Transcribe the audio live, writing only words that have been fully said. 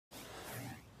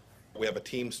We have a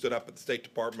team stood up at the State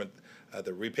Department,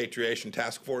 the Repatriation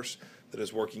Task Force, that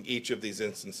is working each of these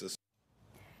instances.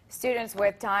 Students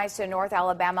with ties to North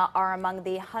Alabama are among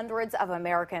the hundreds of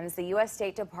Americans the U.S.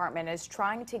 State Department is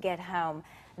trying to get home.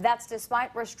 That's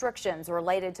despite restrictions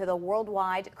related to the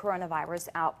worldwide coronavirus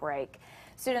outbreak.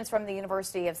 Students from the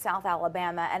University of South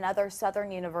Alabama and other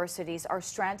southern universities are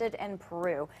stranded in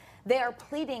Peru. They are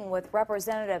pleading with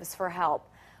representatives for help.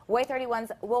 WAAY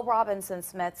 31's Will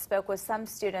Robinson-Smith spoke with some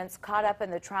students caught up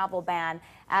in the travel ban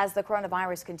as the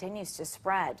coronavirus continues to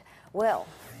spread. Will.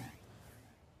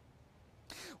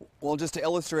 Well, just to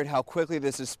illustrate how quickly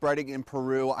this is spreading in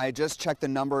Peru, I just checked the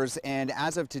numbers, and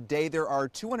as of today, there are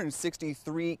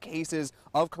 263 cases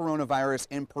of coronavirus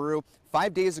in Peru.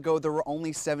 5 days ago, there were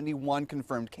only 71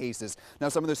 confirmed cases. Now,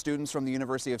 some of the students from the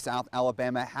University of South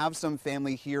Alabama have some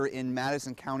family here in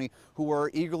Madison County who are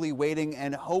eagerly waiting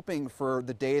and hoping for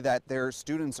the day that their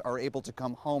students are able to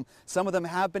come home. Some of them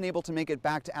have been able to make it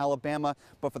back to Alabama,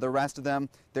 but for the rest of them,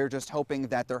 they're just hoping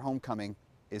that their homecoming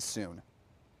is soon.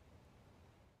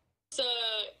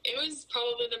 It was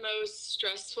probably the most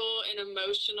stressful and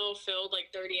emotional filled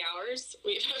 30 hours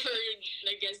we've ever,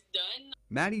 done.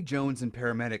 Maddie Jones and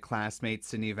paramedic classmate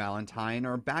Sydney Valentine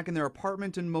are back in their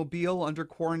apartment in Mobile under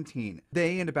quarantine.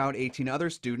 They and about 18 other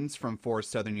students from 4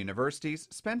 southern universities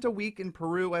spent a week in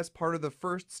Peru as part of the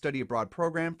first study abroad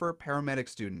program for paramedic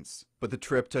students. But the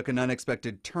trip took an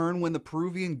unexpected turn when the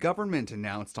Peruvian government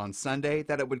announced on Sunday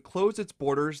that it would close its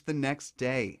borders the next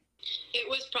day. It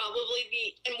was probably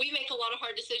and we make a lot of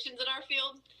hard decisions in our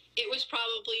field. It was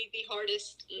probably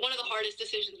one of the hardest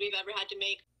decisions we've ever had to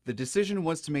make. The decision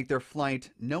was to make their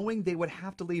flight knowing they would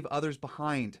have to leave others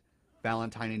behind.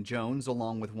 Valentine and Jones,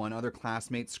 along with one other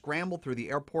classmate, scrambled through the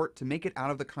airport to make it out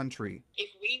of the country. If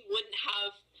we wouldn't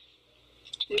have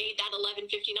made that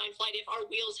 11:59 flight, if our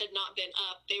wheels had not been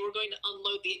up, they were going to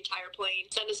unload the entire plane,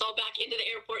 send us all back into the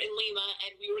airport in Lima,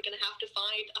 and we were going to have to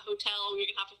find a hotel, we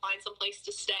were going to have to find some place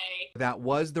to stay. That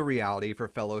was the reality for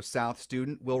fellow South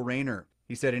student Will Rayner.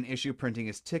 He said an issue printing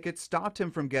his ticket stopped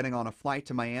him from getting on a flight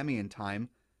to Miami in time.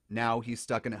 Now he's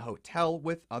stuck in a hotel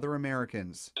with other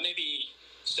Americans. Maybe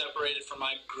separated from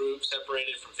my group,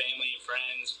 separated from family and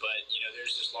friends, but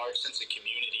there's this large sense of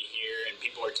community here and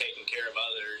people are taking care of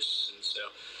others, and so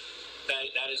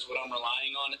that is what I'm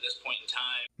relying on at this point in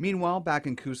time. Meanwhile, back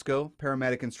in Cusco,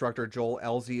 paramedic instructor Joel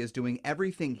Elzy is doing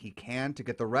everything he can to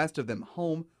get the rest of them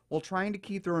home while trying to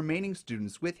keep the remaining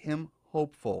students with him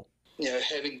hopeful.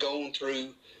 Having gone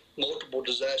through multiple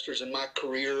disasters in my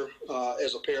career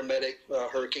as a paramedic,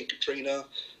 Hurricane Katrina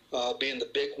being the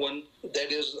big one,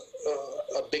 that is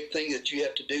a big thing that you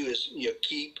have to do is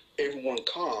keep everyone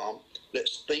calm.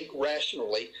 Let's think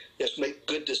rationally. Let's make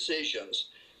good decisions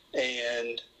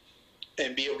and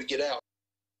be able to get out.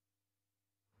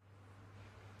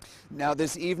 Now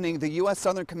this evening, the U.S.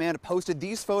 Southern Command posted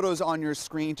these photos on your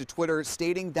screen to Twitter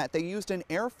stating that they used an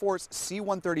Air Force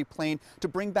C-130 plane to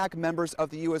bring back members of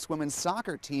the U.S. women's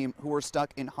soccer team who were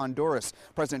stuck in Honduras.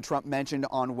 President Trump mentioned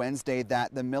on Wednesday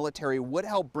that the military would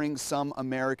help bring some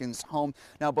Americans home.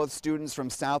 Now both students from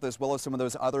South as well as some of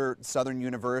those other southern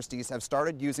universities have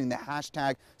started using the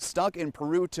hashtag Stuck in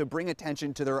Peru to bring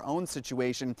attention to their own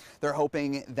situation. They're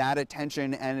hoping that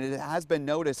attention, and it has been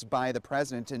noticed by the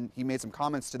president, and he made some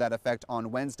comments to that effect on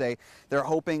Wednesday. They're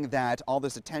hoping that all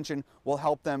this attention will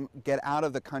help them get out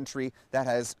of the country that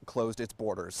has closed its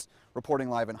borders. Reporting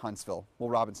live in Huntsville, Will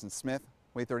Robinson-Smith,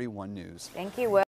 WAAY 31 News. Thank you, Will.